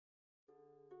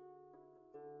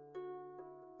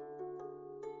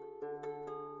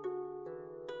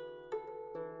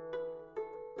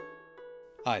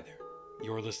Hi there.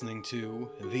 You're listening to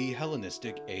the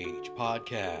Hellenistic Age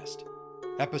Podcast,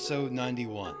 Episode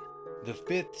 91, The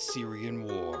Fifth Syrian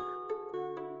War.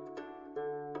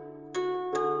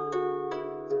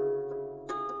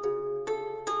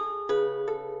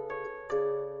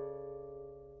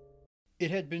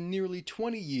 It had been nearly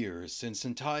 20 years since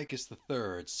Antiochus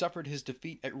III suffered his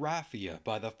defeat at Raphia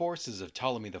by the forces of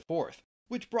Ptolemy IV,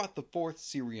 which brought the Fourth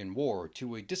Syrian War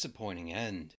to a disappointing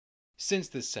end. Since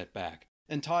this setback,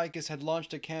 Antiochus had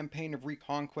launched a campaign of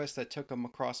reconquest that took him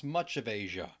across much of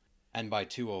Asia, and by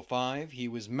 205 he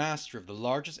was master of the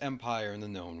largest empire in the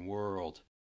known world.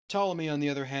 Ptolemy, on the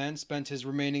other hand, spent his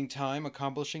remaining time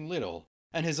accomplishing little,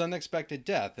 and his unexpected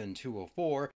death in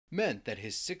 204 meant that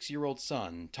his 6-year-old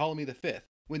son, Ptolemy V,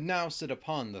 would now sit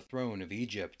upon the throne of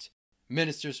Egypt.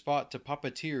 Ministers fought to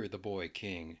puppeteer the boy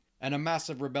king, and a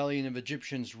massive rebellion of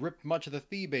Egyptians ripped much of the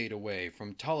Thebaid away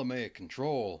from Ptolemaic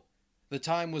control. The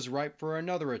time was ripe for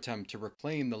another attempt to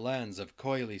reclaim the lands of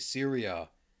Coele Syria,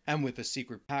 and with a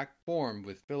secret pact formed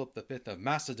with Philip V of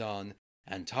Macedon,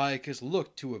 Antiochus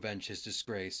looked to avenge his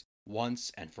disgrace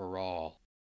once and for all.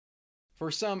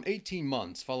 For some 18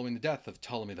 months following the death of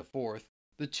Ptolemy IV,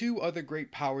 the two other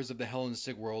great powers of the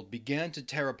Hellenistic world began to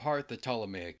tear apart the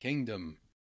Ptolemaic kingdom.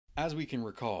 As we can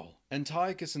recall,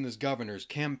 Antiochus and his governors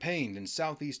campaigned in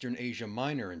southeastern Asia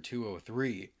Minor in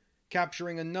 203,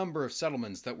 capturing a number of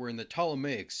settlements that were in the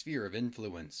Ptolemaic sphere of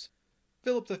influence.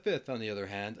 Philip V, on the other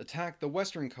hand, attacked the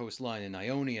western coastline in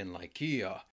Ionia and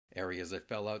Lycia, areas that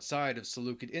fell outside of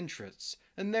Seleucid interests,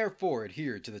 and therefore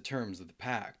adhered to the terms of the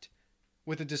pact.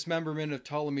 With the dismemberment of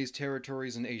Ptolemy's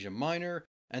territories in Asia Minor,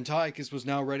 Antiochus was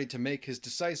now ready to make his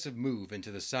decisive move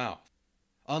into the south.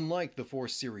 Unlike the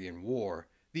Fourth Syrian War,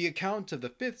 the account of the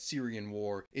Fifth Syrian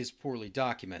War is poorly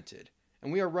documented, and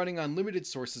we are running on limited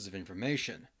sources of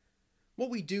information. What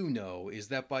we do know is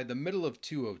that by the middle of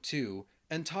 202,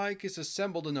 Antiochus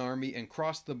assembled an army and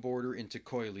crossed the border into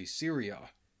Coele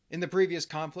Syria. In the previous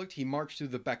conflict, he marched through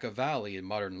the Bekaa Valley in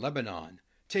modern Lebanon,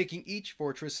 taking each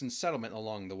fortress and settlement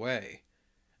along the way.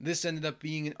 This ended up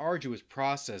being an arduous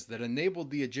process that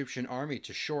enabled the Egyptian army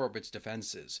to shore up its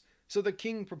defenses, so the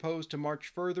king proposed to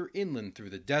march further inland through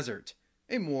the desert,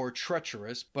 a more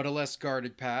treacherous but a less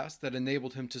guarded pass that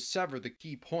enabled him to sever the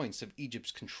key points of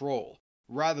Egypt's control,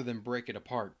 rather than break it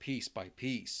apart piece by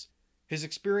piece. His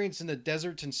experience in the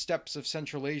deserts and steppes of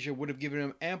Central Asia would have given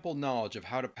him ample knowledge of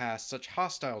how to pass such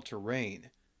hostile terrain,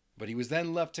 but he was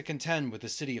then left to contend with the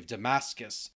city of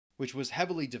Damascus, which was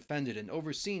heavily defended and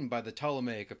overseen by the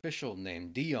Ptolemaic official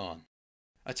named Dion.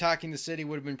 Attacking the city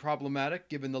would have been problematic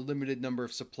given the limited number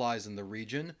of supplies in the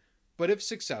region, but if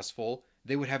successful,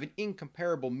 they would have an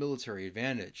incomparable military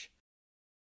advantage.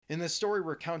 In the story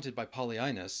recounted by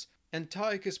Polyaenus,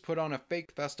 Antiochus put on a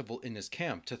fake festival in his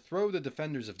camp to throw the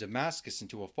defenders of Damascus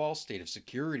into a false state of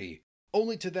security,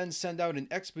 only to then send out an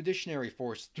expeditionary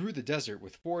force through the desert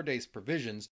with 4 days'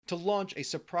 provisions to launch a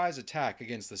surprise attack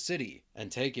against the city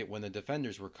and take it when the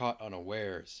defenders were caught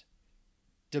unawares.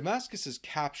 Damascus's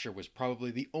capture was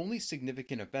probably the only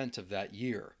significant event of that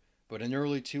year, but in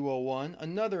early 201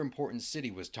 another important city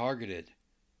was targeted.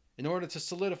 In order to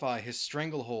solidify his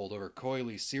stranglehold over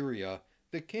Coele Syria,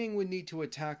 the king would need to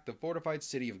attack the fortified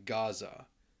city of Gaza.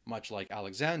 Much like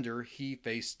Alexander, he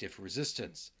faced stiff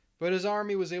resistance, but his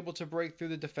army was able to break through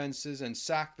the defenses and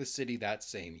sack the city that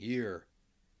same year.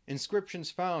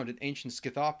 Inscriptions found in ancient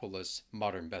Scythopolis,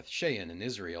 modern Beth Shean in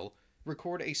Israel,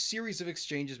 record a series of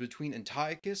exchanges between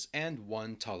Antiochus and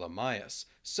one Ptolemaic,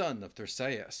 son of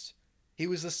Thersaeus. He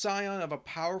was the scion of a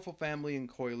powerful family in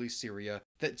Coele Syria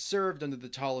that served under the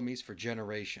Ptolemies for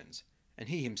generations, and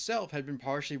he himself had been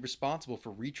partially responsible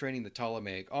for retraining the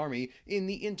Ptolemaic army in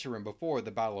the interim before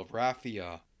the Battle of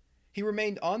Raphia. He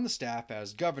remained on the staff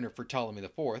as governor for Ptolemy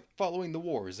IV following the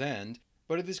war's end,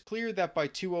 but it is clear that by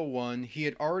 201 he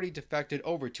had already defected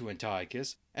over to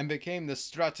Antiochus and became the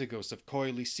strategos of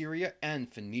Coele Syria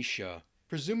and Phoenicia,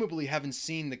 presumably having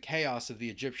seen the chaos of the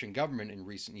Egyptian government in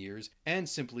recent years and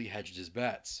simply hedged his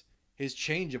bets. His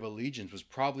change of allegiance was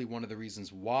probably one of the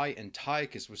reasons why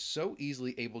Antiochus was so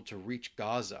easily able to reach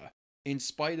Gaza, in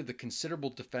spite of the considerable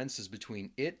defenses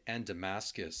between it and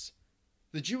Damascus.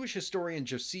 The Jewish historian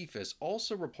Josephus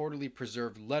also reportedly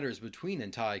preserved letters between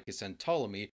Antiochus and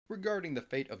Ptolemy regarding the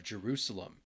fate of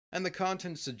Jerusalem, and the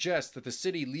content suggests that the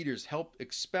city leaders helped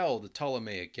expel the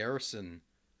Ptolemaic garrison.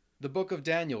 The Book of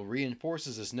Daniel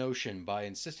reinforces this notion by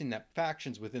insisting that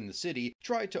factions within the city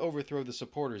tried to overthrow the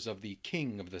supporters of the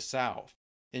King of the South.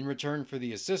 In return for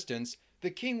the assistance,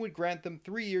 the king would grant them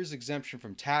 3 years exemption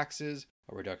from taxes,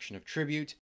 a reduction of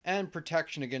tribute, and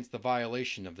protection against the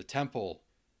violation of the temple.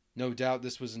 No doubt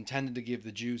this was intended to give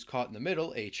the Jews caught in the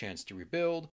middle a chance to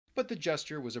rebuild, but the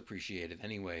gesture was appreciated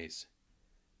anyways.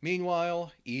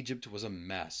 Meanwhile, Egypt was a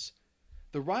mess.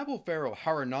 The rival pharaoh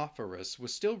Haranophorus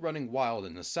was still running wild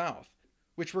in the south,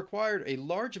 which required a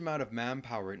large amount of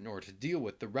manpower in order to deal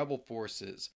with the rebel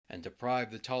forces and deprive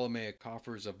the Ptolemaic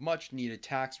coffers of much needed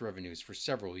tax revenues for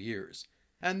several years.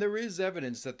 And there is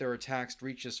evidence that their attacks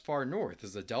reached as far north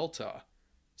as the Delta.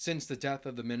 Since the death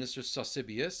of the minister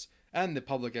Sosibius and the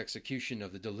public execution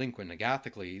of the delinquent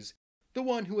Agathocles, the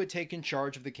one who had taken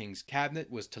charge of the king's cabinet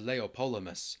was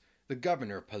Teleopolamus, the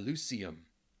governor of Pelusium.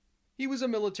 He was a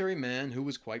military man who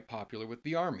was quite popular with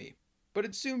the army, but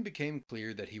it soon became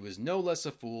clear that he was no less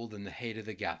a fool than the hated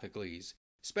Agathocles,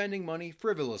 spending money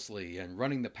frivolously and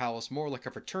running the palace more like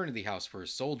a fraternity house for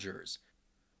his soldiers.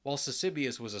 While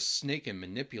Sosibius was a snake and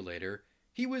manipulator,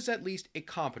 he was at least a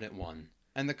competent one,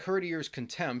 and the courtiers'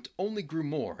 contempt only grew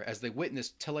more as they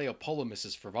witnessed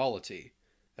Teleopolamus's frivolity.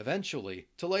 Eventually,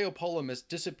 Teleopolamus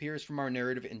disappears from our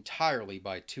narrative entirely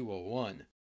by 201,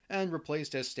 and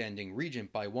replaced as standing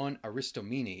regent by one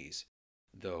Aristomenes,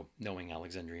 though, knowing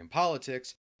Alexandrian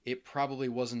politics, it probably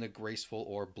wasn't a graceful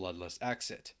or bloodless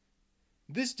exit.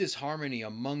 This disharmony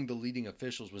among the leading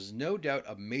officials was no doubt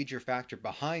a major factor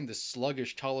behind the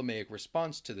sluggish Ptolemaic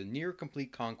response to the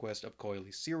near-complete conquest of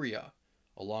Coele Syria,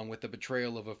 along with the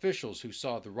betrayal of officials who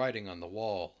saw the writing on the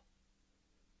wall.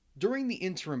 During the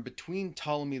interim between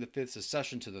Ptolemy V's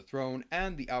accession to the throne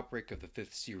and the outbreak of the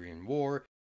Fifth Syrian War,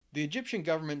 the Egyptian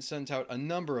government sent out a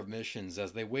number of missions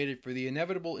as they waited for the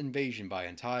inevitable invasion by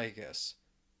Antiochus.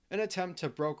 An attempt to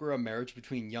broker a marriage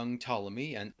between young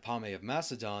Ptolemy and Ptolemaic of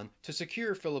Macedon to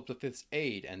secure Philip V's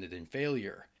aid ended in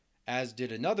failure, as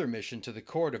did another mission to the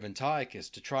court of Antiochus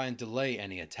to try and delay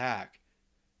any attack.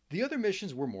 The other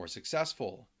missions were more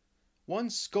successful. One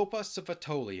Scopas of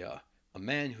Aetolia, a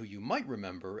man who you might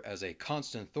remember as a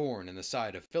constant thorn in the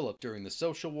side of Philip during the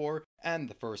Social War and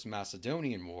the First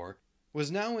Macedonian War,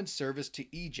 was now in service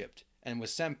to Egypt and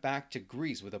was sent back to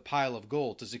Greece with a pile of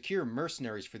gold to secure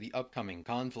mercenaries for the upcoming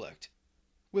conflict.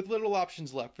 With little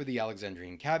options left for the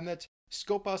Alexandrian cabinet,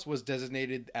 Scopas was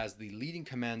designated as the leading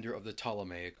commander of the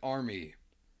Ptolemaic army.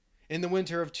 In the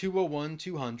winter of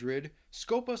 201-200,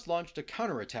 Scopas launched a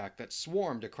counterattack that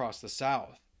swarmed across the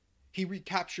south. He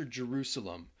recaptured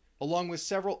Jerusalem, along with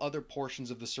several other portions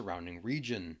of the surrounding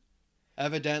region.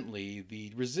 Evidently,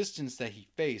 the resistance that he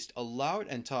faced allowed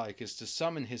Antiochus to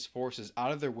summon his forces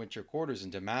out of their winter quarters in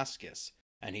Damascus,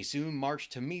 and he soon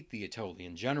marched to meet the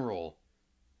Aetolian general.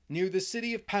 Near the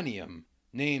city of Panium,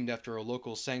 named after a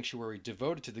local sanctuary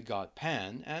devoted to the god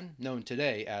Pan, and known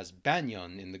today as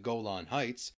Banyan in the Golan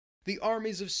Heights, the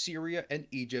armies of Syria and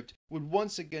Egypt would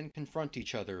once again confront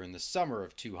each other in the summer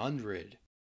of 200.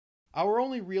 Our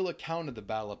only real account of the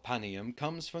Battle of Panium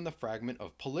comes from the fragment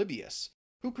of Polybius,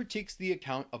 who critiques the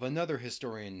account of another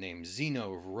historian named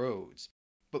Zeno of Rhodes,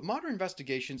 but modern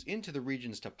investigations into the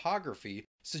region's topography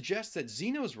suggest that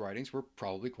Zeno's writings were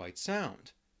probably quite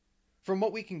sound. From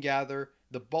what we can gather,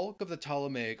 the bulk of the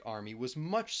Ptolemaic army was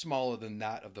much smaller than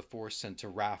that of the force sent to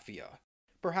Raphia,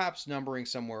 perhaps numbering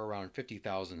somewhere around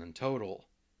 50,000 in total.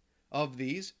 Of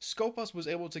these, Scopas was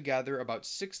able to gather about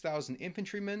 6,000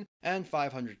 infantrymen and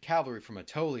 500 cavalry from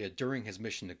Aetolia during his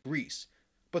mission to Greece,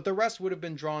 but the rest would have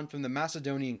been drawn from the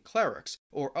Macedonian clerics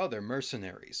or other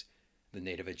mercenaries. The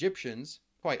native Egyptians,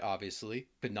 quite obviously,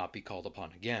 could not be called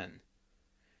upon again.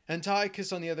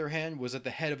 Antiochus, on the other hand, was at the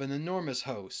head of an enormous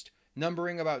host,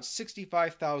 numbering about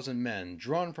 65,000 men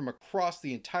drawn from across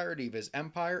the entirety of his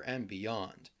empire and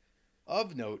beyond.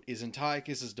 Of note is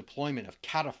Antiochus's deployment of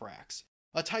cataphracts,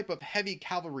 a type of heavy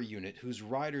cavalry unit whose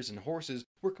riders and horses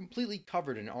were completely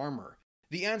covered in armor,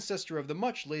 the ancestor of the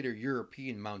much later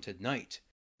European mounted knight.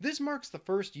 This marks the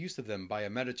first use of them by a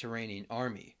Mediterranean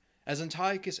army, as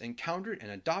Antiochus encountered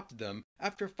and adopted them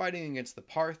after fighting against the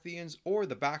Parthians or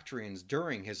the Bactrians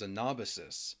during his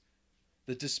anabasis.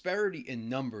 The disparity in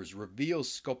numbers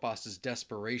reveals Scopas'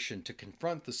 desperation to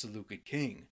confront the Seleucid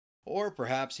king, or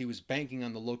perhaps he was banking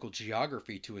on the local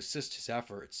geography to assist his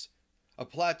efforts. A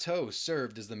plateau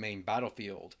served as the main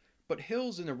battlefield, but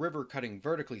hills and a river cutting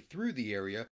vertically through the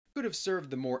area could have served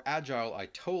the more agile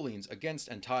Aetolians against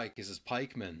Antiochus'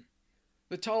 pikemen.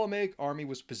 The Ptolemaic army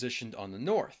was positioned on the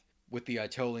north, with the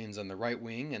Aetolians on the right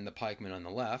wing and the pikemen on the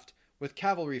left, with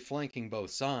cavalry flanking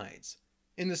both sides.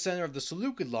 In the center of the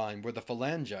Seleucid line were the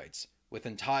Phalangites, with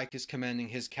Antiochus commanding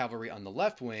his cavalry on the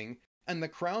left wing, and the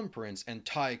crown prince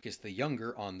Antiochus the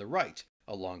Younger on the right,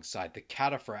 alongside the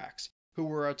cataphracts, who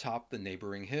were atop the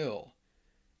neighboring hill.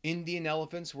 Indian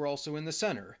elephants were also in the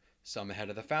center, some ahead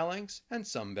of the phalanx and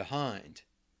some behind.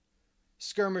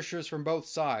 Skirmishers from both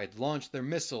sides launched their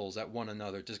missiles at one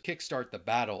another to kickstart the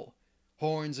battle.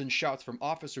 Horns and shouts from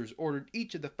officers ordered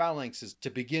each of the phalanxes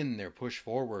to begin their push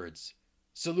forwards.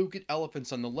 Seleucid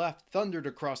elephants on the left thundered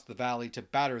across the valley to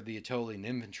batter the Aetolian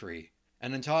infantry,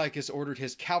 and Antiochus ordered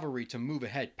his cavalry to move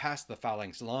ahead past the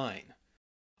phalanx line.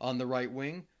 On the right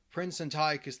wing, Prince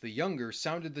Antiochus the Younger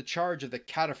sounded the charge of the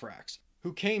cataphracts,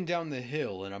 who came down the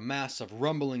hill in a mass of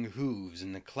rumbling hooves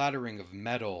and the clattering of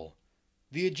metal.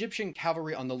 The Egyptian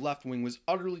cavalry on the left wing was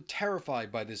utterly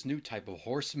terrified by this new type of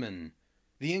horseman.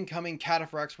 The incoming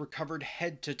cataphracts were covered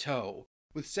head to toe,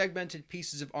 with segmented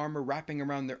pieces of armor wrapping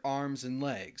around their arms and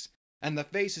legs, and the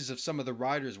faces of some of the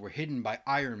riders were hidden by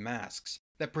iron masks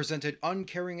that presented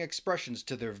uncaring expressions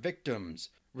to their victims,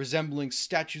 resembling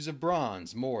statues of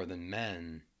bronze more than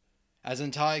men. As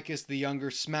Antiochus the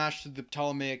Younger smashed through the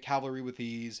Ptolemaic cavalry with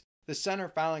ease, the center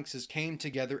phalanxes came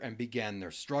together and began their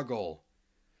struggle.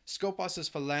 Scopas'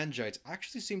 phalangites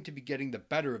actually seemed to be getting the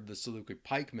better of the Seleucid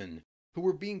pikemen, who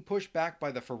were being pushed back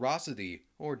by the ferocity,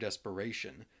 or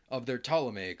desperation, of their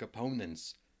Ptolemaic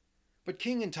opponents. But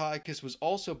King Antiochus was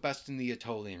also besting the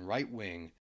Aetolian right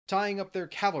wing, tying up their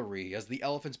cavalry as the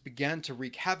elephants began to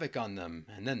wreak havoc on them,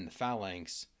 and then the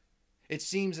phalanx. It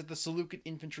seems that the Seleucid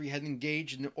infantry had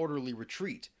engaged in an orderly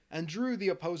retreat, and drew the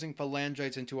opposing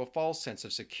phalangites into a false sense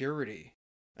of security.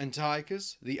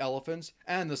 Antiochus, the elephants,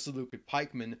 and the Seleucid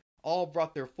pikemen all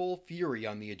brought their full fury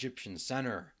on the Egyptian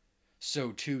center.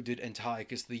 So too did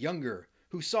Antiochus the Younger,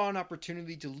 who saw an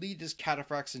opportunity to lead his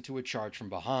cataphracts into a charge from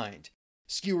behind,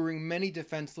 skewering many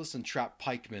defenseless and trapped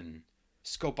pikemen.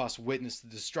 Scopas witnessed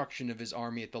the destruction of his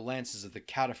army at the lances of the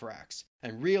cataphracts,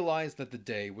 and realized that the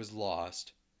day was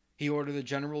lost. He ordered a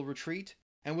general retreat,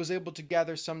 and was able to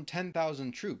gather some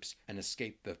 10,000 troops and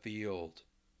escape the field.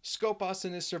 Scopas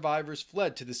and his survivors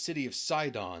fled to the city of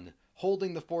Sidon,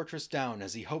 holding the fortress down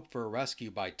as he hoped for a rescue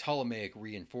by Ptolemaic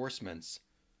reinforcements.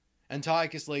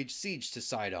 Antiochus laid siege to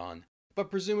Sidon,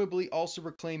 but presumably also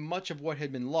reclaimed much of what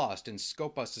had been lost in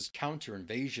Scopas'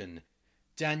 counter-invasion.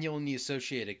 Daniel and the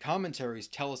associated commentaries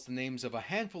tell us the names of a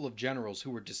handful of generals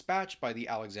who were dispatched by the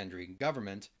Alexandrian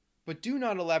government, but do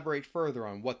not elaborate further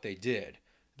on what they did,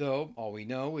 though all we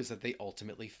know is that they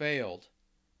ultimately failed.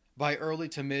 By early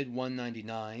to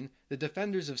mid-199, the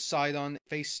defenders of Sidon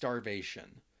faced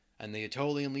starvation, and the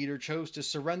Aetolian leader chose to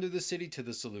surrender the city to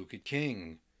the Seleucid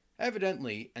king.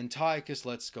 Evidently, Antiochus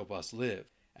let Scopas live,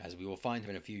 as we will find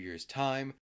him in a few years'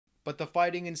 time, but the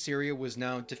fighting in Syria was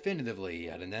now definitively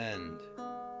at an end.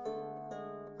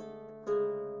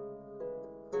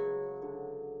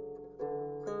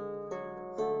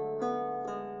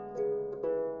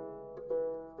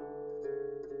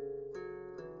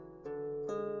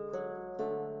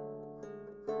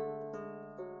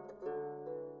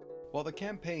 While the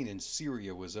campaign in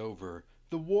Syria was over,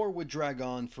 the war would drag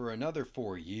on for another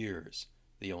 4 years.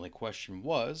 The only question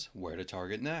was where to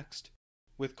target next.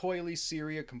 With Coele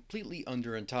Syria completely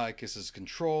under Antiochus'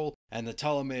 control and the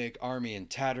Ptolemaic army in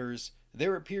tatters,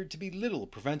 there appeared to be little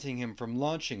preventing him from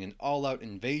launching an all-out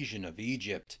invasion of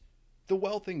Egypt. The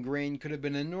wealth and grain could have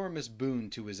been an enormous boon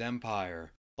to his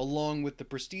empire, along with the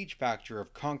prestige factor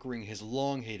of conquering his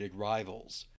long-hated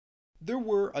rivals. There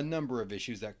were a number of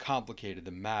issues that complicated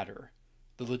the matter.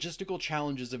 The logistical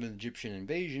challenges of an Egyptian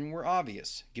invasion were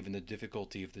obvious, given the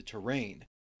difficulty of the terrain,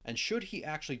 and should he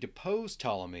actually depose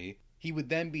Ptolemy, he would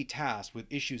then be tasked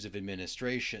with issues of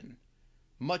administration.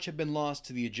 Much had been lost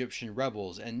to the Egyptian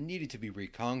rebels and needed to be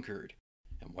reconquered,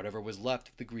 and whatever was left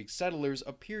of the Greek settlers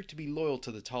appeared to be loyal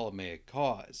to the Ptolemaic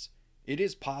cause. It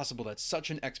is possible that such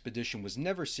an expedition was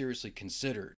never seriously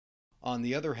considered. On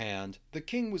the other hand, the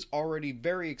king was already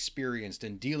very experienced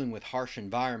in dealing with harsh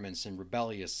environments and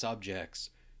rebellious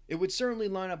subjects. It would certainly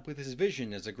line up with his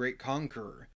vision as a great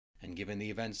conqueror, and given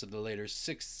the events of the later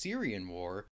Sixth Syrian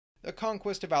War, the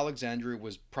conquest of Alexandria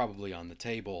was probably on the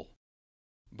table.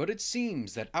 But it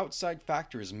seems that outside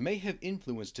factors may have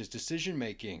influenced his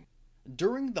decision-making.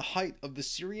 During the height of the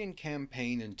Syrian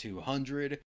campaign in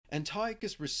 200,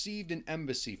 Antiochus received an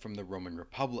embassy from the Roman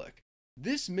Republic.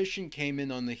 This mission came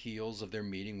in on the heels of their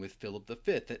meeting with Philip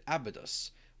V at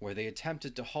Abydos, where they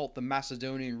attempted to halt the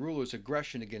Macedonian ruler's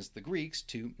aggression against the Greeks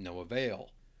to no avail.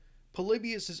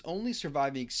 Polybius' only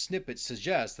surviving snippet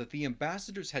suggests that the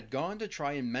ambassadors had gone to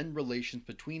try and mend relations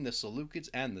between the Seleucids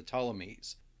and the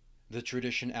Ptolemies. The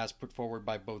tradition as put forward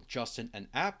by both Justin and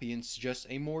Appian suggests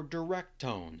a more direct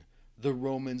tone. The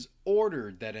Romans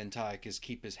ordered that Antiochus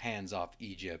keep his hands off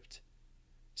Egypt.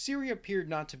 Syria appeared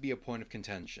not to be a point of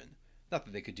contention. Not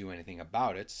that they could do anything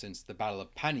about it, since the Battle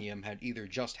of Panium had either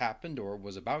just happened or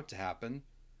was about to happen,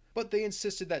 but they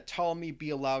insisted that Ptolemy be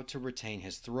allowed to retain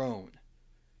his throne.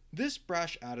 This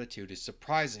brash attitude is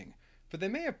surprising, for they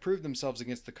may have proved themselves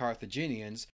against the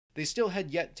Carthaginians, They still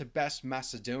had yet to best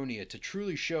Macedonia to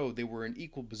truly show they were in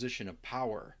equal position of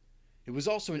power. It was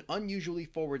also an unusually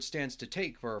forward stance to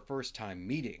take for a first-time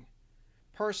meeting.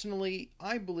 Personally,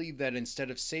 I believe that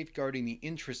instead of safeguarding the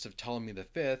interests of Ptolemy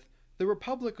V, the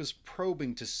Republic was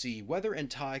probing to see whether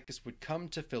Antiochus would come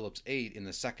to Philip's aid in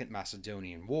the Second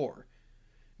Macedonian War.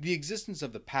 The existence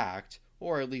of the pact,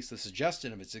 or at least the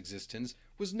suggestion of its existence,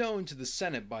 was known to the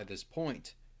Senate by this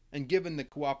point, and given the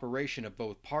cooperation of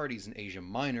both parties in Asia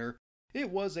Minor, it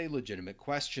was a legitimate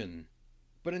question.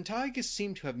 But Antiochus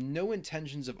seemed to have no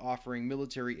intentions of offering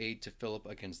military aid to Philip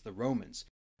against the Romans,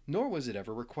 nor was it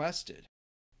ever requested.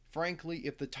 Frankly,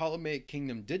 if the Ptolemaic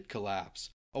kingdom did collapse,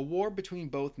 a war between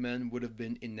both men would have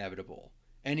been inevitable.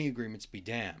 Any agreements be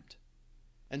damned.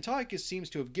 Antiochus seems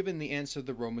to have given the answer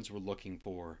the Romans were looking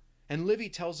for, and Livy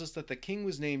tells us that the king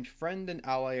was named friend and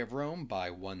ally of Rome by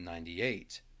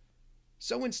 198.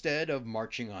 So instead of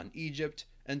marching on Egypt,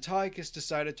 Antiochus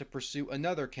decided to pursue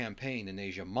another campaign in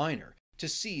Asia Minor to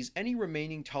seize any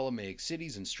remaining Ptolemaic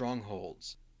cities and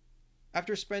strongholds.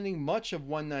 After spending much of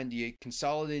 198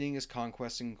 consolidating his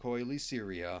conquests in Coele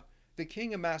Syria, the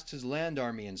king amassed his land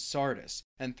army in Sardis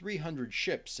and 300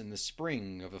 ships in the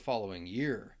spring of the following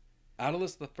year.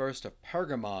 Attalus I of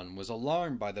Pergamon was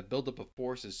alarmed by the buildup of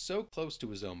forces so close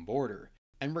to his own border,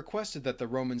 and requested that the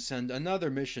Romans send another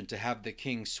mission to have the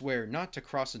king swear not to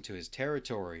cross into his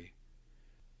territory.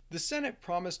 The Senate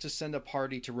promised to send a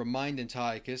party to remind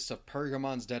Antiochus of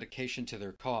Pergamon's dedication to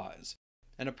their cause,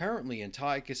 and apparently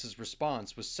Antiochus's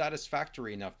response was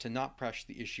satisfactory enough to not press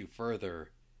the issue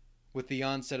further. With the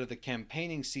onset of the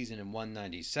campaigning season in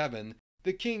 197,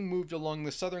 the king moved along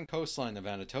the southern coastline of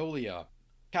Anatolia,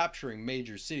 capturing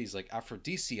major cities like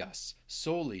Aphrodisias,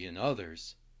 Soli, and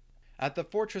others. At the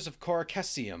fortress of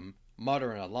Coracesium,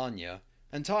 modern Alanya,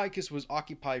 Antiochus was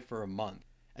occupied for a month,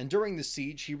 and during the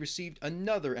siege he received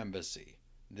another embassy,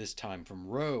 this time from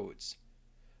Rhodes.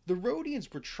 The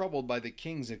Rhodians were troubled by the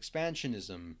king's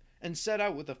expansionism, and set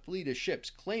out with a fleet of ships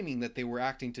claiming that they were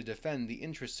acting to defend the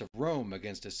interests of Rome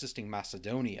against assisting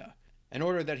Macedonia, in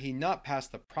order that he not pass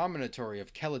the promontory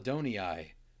of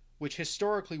Caledoniae, which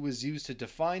historically was used to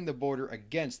define the border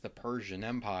against the Persian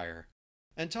Empire.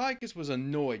 Antiochus was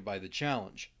annoyed by the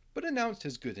challenge, but announced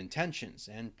his good intentions,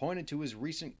 and pointed to his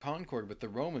recent concord with the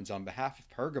Romans on behalf of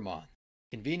Pergamon.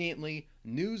 Conveniently,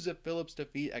 news of Philip's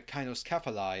defeat at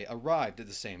Kynoscephalae arrived at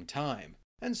the same time,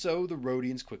 and so the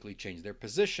Rhodians quickly changed their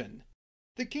position.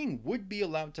 The king would be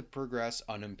allowed to progress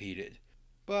unimpeded,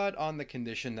 but on the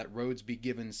condition that Rhodes be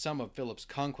given some of Philip's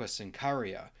conquests in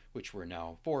Caria, which were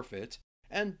now forfeit,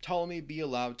 and Ptolemy be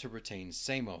allowed to retain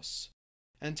Samos.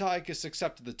 Antiochus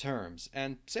accepted the terms,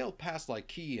 and sailed past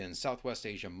Lycia in southwest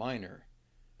Asia Minor.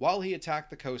 While he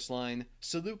attacked the coastline,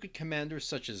 Seleucid commanders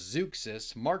such as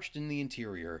Zeuxis marched in the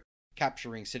interior,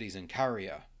 capturing cities in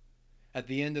Caria. At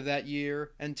the end of that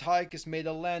year, Antiochus made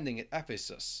a landing at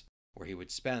Ephesus, where he would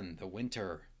spend the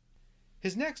winter.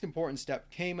 His next important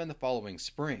step came in the following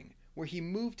spring, where he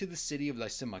moved to the city of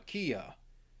Lysimachia.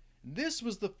 This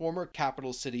was the former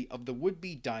capital city of the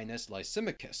would-be dynast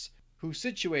Lysimachus, who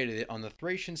situated it on the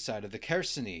Thracian side of the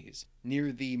Chersonese,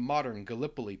 near the modern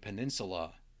Gallipoli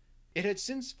Peninsula. It had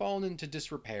since fallen into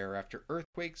disrepair after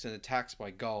earthquakes and attacks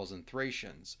by Gauls and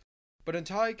Thracians, but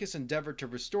Antiochus endeavored to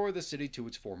restore the city to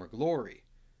its former glory.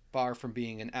 Far from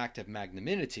being an act of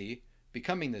magnanimity,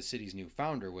 becoming the city's new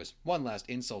founder was one last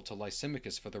insult to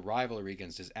Lysimachus for the rivalry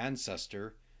against his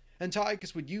ancestor.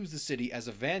 Antiochus would use the city as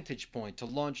a vantage point to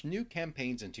launch new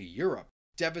campaigns into Europe,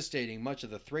 devastating much of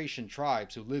the Thracian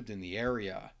tribes who lived in the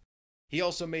area. He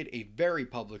also made a very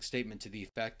public statement to the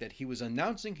effect that he was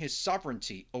announcing his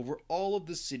sovereignty over all of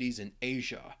the cities in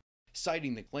Asia,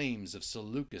 citing the claims of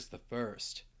Seleucus I.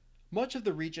 Much of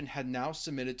the region had now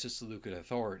submitted to Seleucid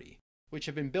authority, which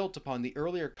had been built upon the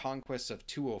earlier conquests of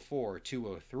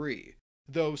 204-203,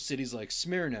 though cities like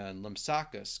Smyrna and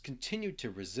Lampsacus continued to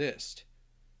resist.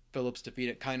 Philip's defeat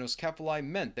at Kynoscephalae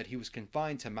meant that he was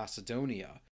confined to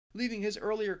Macedonia, leaving his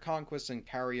earlier conquests in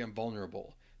Caria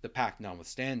invulnerable, the pact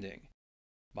notwithstanding.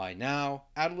 By now,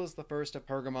 Attalus I of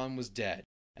Pergamon was dead,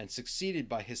 and succeeded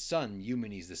by his son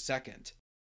Eumenes II.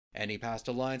 Any past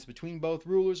alliance between both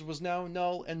rulers was now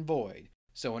null and void,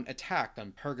 so an attack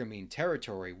on Pergamene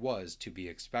territory was to be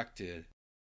expected.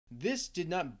 This did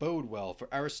not bode well for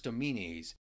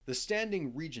Aristomenes, the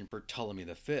standing regent for Ptolemy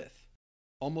V.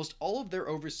 Almost all of their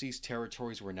overseas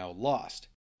territories were now lost,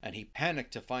 and he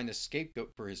panicked to find a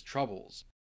scapegoat for his troubles.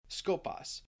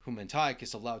 Scopas, whom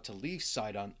Antiochus allowed to leave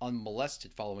Sidon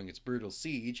unmolested following its brutal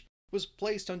siege, was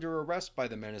placed under arrest by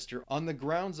the minister on the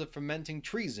grounds of fomenting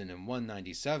treason in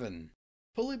 197.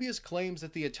 Polybius claims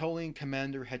that the Aetolian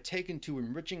commander had taken to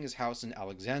enriching his house in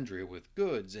Alexandria with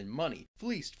goods and money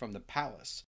fleeced from the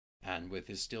palace, and with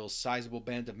his still sizable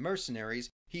band of mercenaries,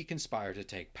 he conspired to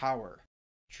take power.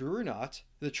 True or not,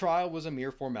 the trial was a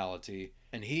mere formality,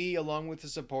 and he, along with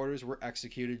his supporters, were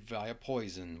executed via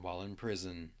poison while in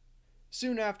prison.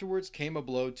 Soon afterwards came a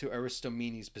blow to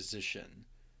Aristomenes' position.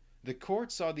 The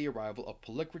court saw the arrival of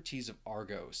Polycrates of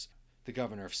Argos, the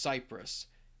governor of Cyprus,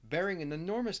 bearing an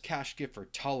enormous cash gift for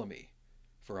Ptolemy.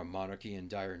 For a monarchy in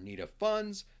dire need of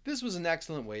funds, this was an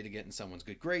excellent way to get in someone's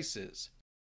good graces.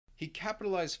 He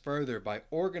capitalized further by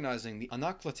organizing the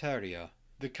Anacleteria,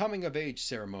 the coming-of-age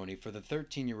ceremony for the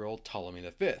 13-year-old Ptolemy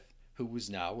V, who was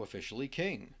now officially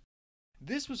king.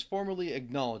 This was formally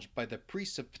acknowledged by the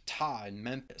priests of Ptah in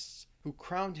Memphis, who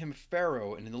crowned him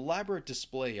pharaoh in an elaborate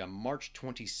display on March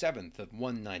 27th of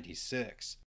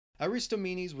 196.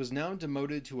 Aristomenes was now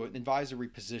demoted to an advisory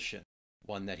position,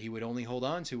 one that he would only hold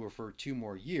on to for 2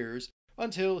 more years,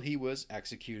 until he was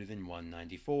executed in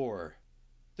 194.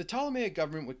 The Ptolemaic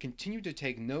government would continue to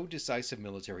take no decisive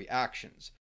military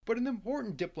actions, but an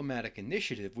important diplomatic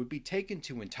initiative would be taken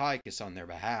to Antiochus on their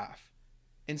behalf.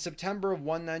 In September of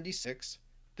 196,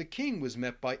 the king was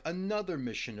met by another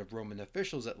mission of Roman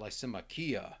officials at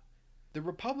Lysimachia. The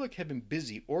Republic had been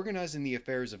busy organizing the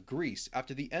affairs of Greece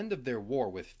after the end of their war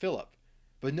with Philip,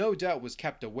 but no doubt was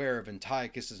kept aware of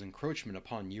Antiochus's encroachment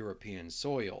upon European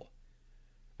soil.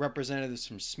 Representatives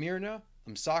from Smyrna,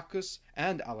 Lampsacus,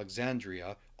 and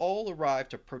Alexandria all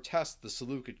arrived to protest the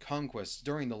Seleucid conquests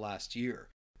during the last year,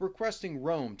 requesting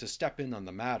Rome to step in on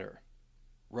the matter.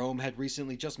 Rome had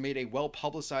recently just made a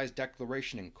well-publicized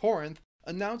declaration in Corinth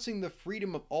announcing the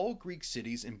freedom of all Greek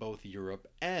cities in both Europe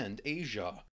and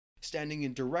Asia, standing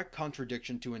in direct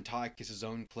contradiction to Antiochus's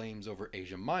own claims over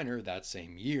Asia Minor that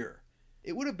same year.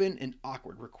 It would have been an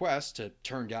awkward request to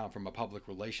turn down from a public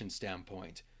relations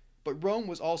standpoint, but Rome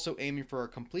was also aiming for a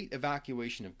complete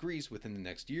evacuation of Greece within the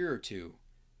next year or two.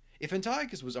 If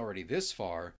Antiochus was already this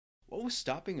far, what was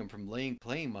stopping him from laying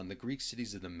claim on the Greek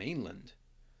cities of the mainland?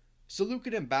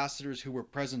 Seleucid ambassadors who were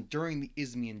present during the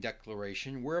Isthmian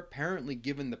Declaration were apparently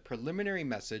given the preliminary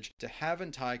message to have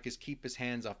Antiochus keep his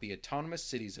hands off the autonomous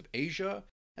cities of Asia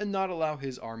and not allow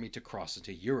his army to cross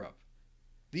into Europe.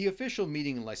 The official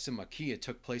meeting in Lysimachia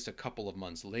took place a couple of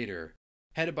months later,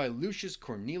 headed by Lucius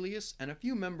Cornelius and a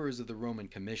few members of the Roman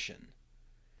Commission.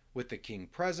 With the king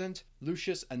present,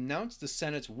 Lucius announced the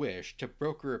Senate's wish to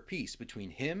broker a peace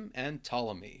between him and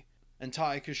Ptolemy.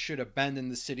 Antiochus should abandon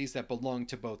the cities that belonged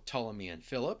to both Ptolemy and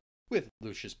Philip, with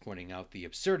Lucius pointing out the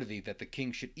absurdity that the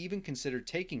king should even consider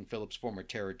taking Philip's former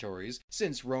territories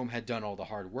since Rome had done all the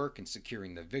hard work in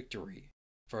securing the victory.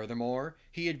 Furthermore,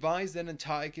 he advised that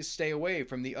Antiochus stay away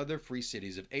from the other free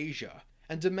cities of Asia,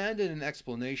 and demanded an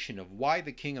explanation of why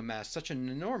the king amassed such an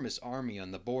enormous army on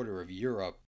the border of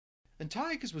Europe.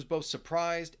 Antiochus was both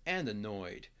surprised and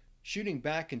annoyed, shooting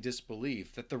back in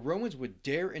disbelief that the Romans would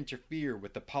dare interfere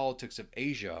with the politics of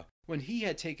Asia when he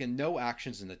had taken no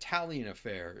actions in Italian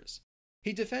affairs.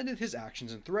 He defended his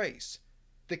actions in Thrace.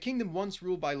 The kingdom once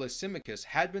ruled by Lysimachus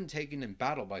had been taken in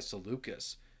battle by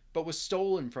Seleucus, but was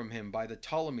stolen from him by the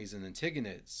Ptolemies and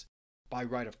Antigonids. By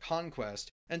right of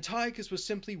conquest, Antiochus was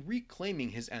simply reclaiming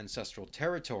his ancestral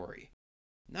territory.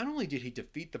 Not only did he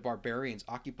defeat the barbarians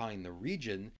occupying the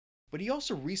region, but he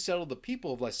also resettled the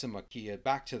people of Lysimachia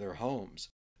back to their homes,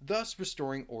 thus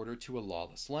restoring order to a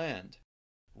lawless land.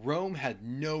 Rome had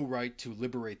no right to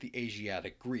liberate the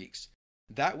Asiatic Greeks.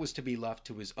 That was to be left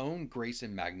to his own grace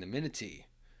and magnanimity.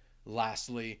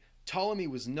 Lastly, Ptolemy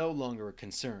was no longer a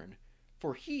concern,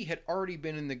 for he had already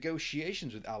been in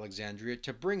negotiations with Alexandria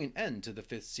to bring an end to the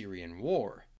Fifth Syrian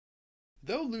War.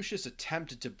 Though Lucius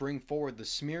attempted to bring forward the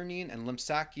Smyrnian and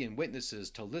Lampsacian witnesses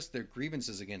to list their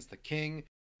grievances against the king,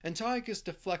 Antiochus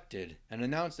deflected and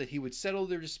announced that he would settle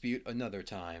their dispute another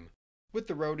time, with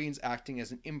the Rhodians acting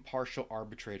as an impartial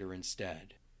arbitrator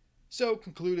instead. So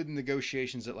concluded the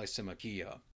negotiations at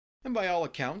Lysimachia, and by all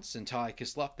accounts,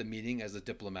 Antiochus left the meeting as a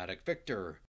diplomatic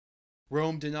victor.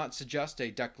 Rome did not suggest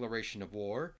a declaration of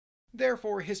war,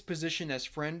 therefore his position as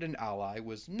friend and ally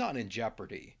was not in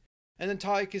jeopardy, and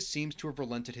Antiochus seems to have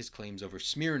relented his claims over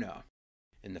Smyrna.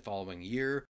 In the following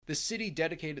year, the city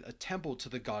dedicated a temple to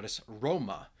the goddess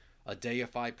Roma, a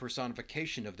deified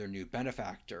personification of their new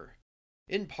benefactor.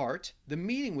 In part, the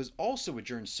meeting was also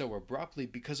adjourned so abruptly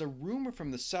because a rumor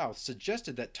from the south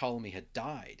suggested that Ptolemy had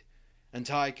died.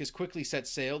 Antiochus quickly set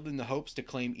sail in the hopes to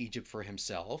claim Egypt for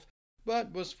himself,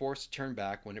 but was forced to turn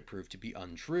back when it proved to be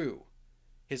untrue.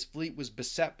 His fleet was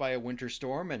beset by a winter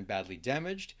storm and badly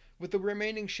damaged, with the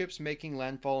remaining ships making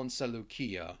landfall in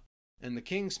Seleucia, and the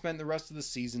king spent the rest of the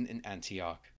season in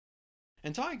Antioch.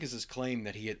 Antiochus's claim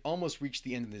that he had almost reached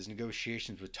the end of his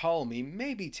negotiations with Ptolemy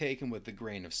may be taken with a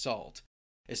grain of salt,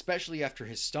 especially after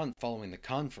his stunt following the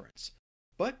conference,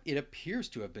 but it appears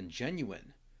to have been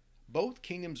genuine. Both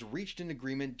kingdoms reached an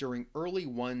agreement during early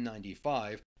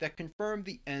 195 that confirmed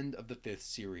the end of the Fifth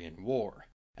Syrian War,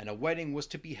 and a wedding was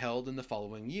to be held in the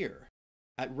following year.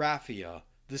 At Raphia,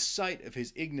 the site of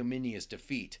his ignominious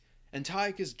defeat,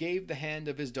 Antiochus gave the hand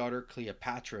of his daughter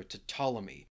Cleopatra to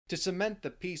Ptolemy to cement the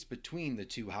peace between the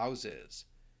two houses.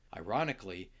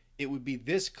 Ironically, it would be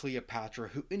this Cleopatra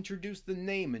who introduced the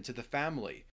name into the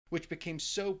family, which became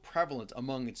so prevalent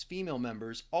among its female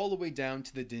members all the way down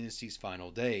to the dynasty's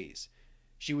final days.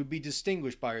 She would be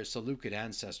distinguished by her Seleucid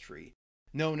ancestry,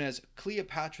 known as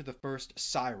Cleopatra I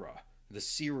Syra, the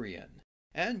Syrian,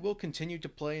 and will continue to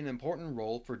play an important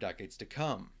role for decades to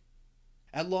come.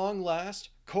 At long last,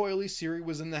 Coele Syria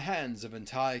was in the hands of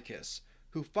Antiochus,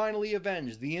 who finally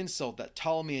avenged the insult that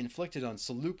Ptolemy inflicted on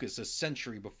Seleucus a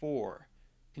century before.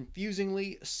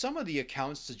 Confusingly, some of the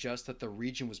accounts suggest that the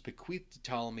region was bequeathed to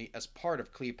Ptolemy as part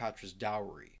of Cleopatra's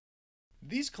dowry.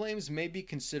 These claims may be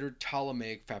considered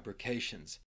Ptolemaic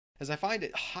fabrications, as I find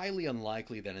it highly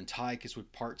unlikely that Antiochus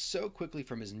would part so quickly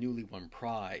from his newly won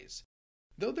prize.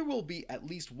 Though there will be at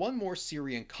least one more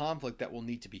Syrian conflict that will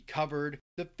need to be covered,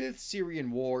 the Fifth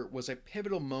Syrian War was a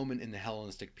pivotal moment in the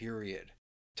Hellenistic period.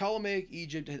 Ptolemaic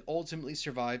Egypt had ultimately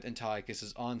survived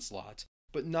Antiochus's onslaught,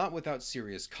 but not without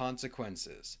serious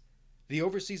consequences. The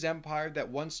overseas empire that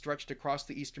once stretched across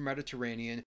the eastern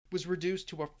Mediterranean was reduced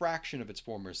to a fraction of its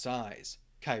former size.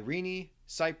 Cyrene,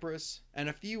 Cyprus, and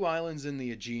a few islands in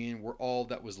the Aegean were all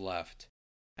that was left,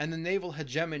 and the naval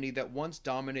hegemony that once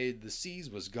dominated the seas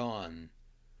was gone.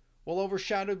 While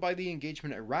overshadowed by the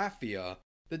engagement at Raphia,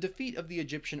 the defeat of the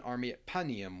Egyptian army at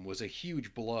Panium was a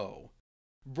huge blow.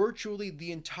 Virtually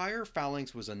the entire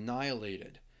phalanx was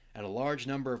annihilated, and a large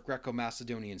number of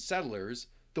Greco-Macedonian settlers,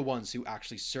 the ones who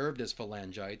actually served as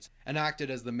phalangites and acted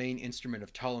as the main instrument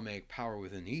of Ptolemaic power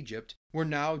within Egypt, were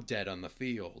now dead on the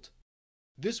field.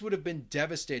 This would have been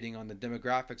devastating on the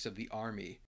demographics of the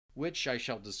army, which I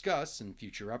shall discuss in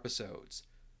future episodes.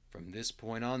 From this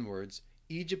point onwards,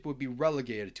 Egypt would be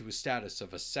relegated to a status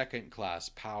of a second-class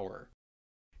power.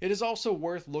 It is also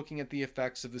worth looking at the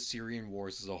effects of the Syrian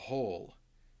wars as a whole.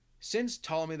 Since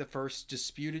Ptolemy I's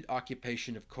disputed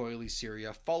occupation of Coele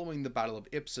Syria following the Battle of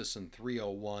Ipsus in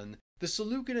 301, the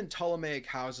Seleucid and Ptolemaic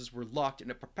houses were locked in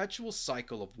a perpetual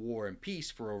cycle of war and peace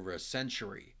for over a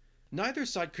century. Neither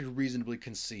side could reasonably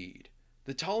concede.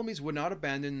 The Ptolemies would not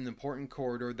abandon an important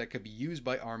corridor that could be used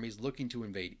by armies looking to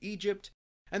invade Egypt,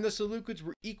 and the Seleucids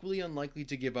were equally unlikely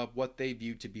to give up what they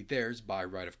viewed to be theirs by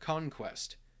right of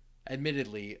conquest.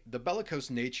 Admittedly, the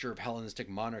bellicose nature of Hellenistic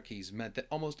monarchies meant that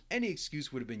almost any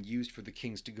excuse would have been used for the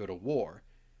kings to go to war,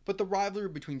 but the rivalry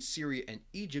between Syria and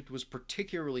Egypt was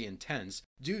particularly intense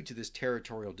due to this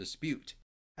territorial dispute.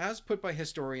 As put by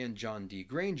historian John D.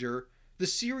 Granger, the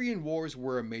Syrian wars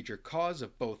were a major cause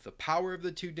of both the power of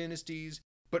the two dynasties,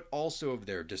 but also of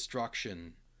their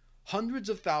destruction. Hundreds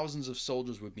of thousands of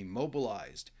soldiers would be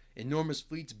mobilized, enormous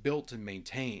fleets built and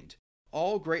maintained,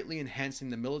 all greatly enhancing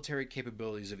the military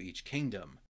capabilities of each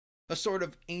kingdom. A sort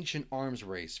of ancient arms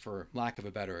race, for lack of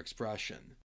a better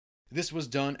expression. This was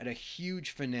done at a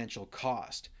huge financial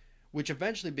cost, which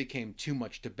eventually became too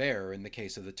much to bear in the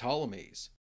case of the Ptolemies.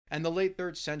 And the late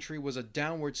 3rd century was a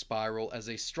downward spiral as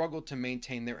they struggled to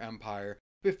maintain their empire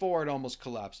before it almost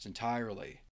collapsed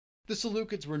entirely. The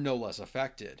Seleucids were no less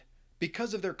affected.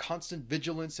 Because of their constant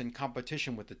vigilance and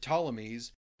competition with the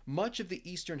Ptolemies, much of the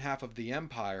eastern half of the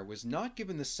empire was not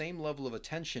given the same level of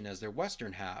attention as their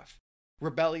western half.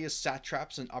 Rebellious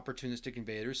satraps and opportunistic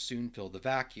invaders soon filled the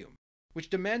vacuum, which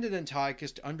demanded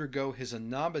Antiochus to undergo his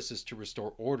anabasis to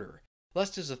restore order,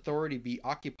 lest his authority be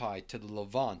occupied to the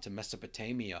Levant and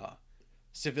Mesopotamia.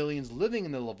 Civilians living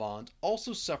in the Levant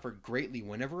also suffered greatly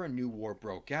whenever a new war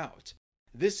broke out.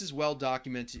 This is well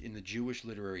documented in the Jewish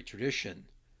literary tradition.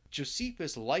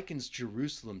 Josephus likens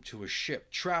Jerusalem to a ship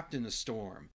trapped in a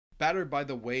storm, battered by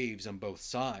the waves on both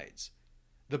sides.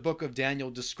 The Book of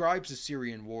Daniel describes the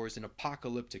Syrian wars in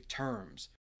apocalyptic terms,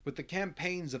 with the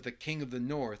campaigns of the King of the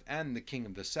North and the King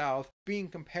of the South being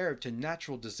compared to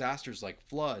natural disasters like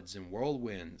floods and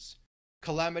whirlwinds.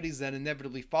 Calamities that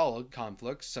inevitably followed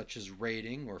conflicts such as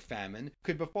raiding or famine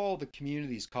could befall the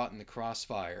communities caught in the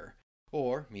crossfire,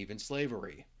 or even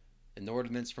slavery. An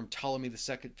ordinance from Ptolemy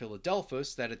II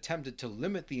Philadelphus that attempted to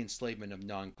limit the enslavement of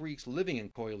non-Greeks living in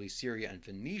Coele Syria and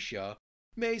Phoenicia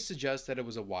may suggest that it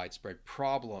was a widespread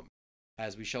problem.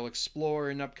 As we shall explore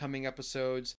in upcoming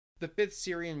episodes, the Fifth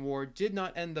Syrian War did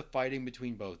not end the fighting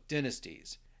between both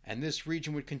dynasties, and this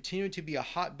region would continue to be a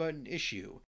hot-button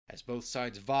issue as both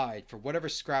sides vied for whatever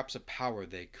scraps of power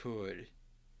they could.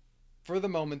 For the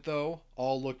moment, though,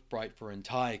 all looked bright for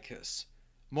Antiochus.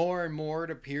 More and more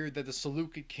it appeared that the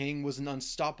Seleucid king was an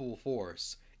unstoppable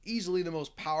force, easily the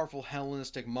most powerful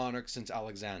Hellenistic monarch since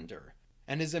Alexander,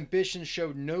 and his ambitions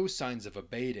showed no signs of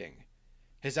abating.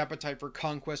 His appetite for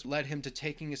conquest led him to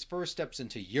taking his first steps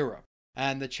into Europe,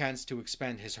 and the chance to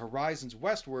expand his horizons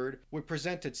westward would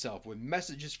present itself when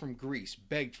messages from Greece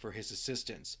begged for his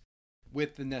assistance.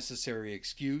 With the necessary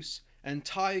excuse,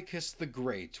 Antiochus the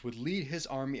Great would lead his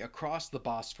army across the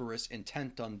Bosphorus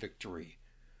intent on victory,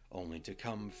 only to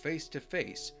come face to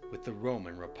face with the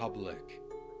Roman Republic.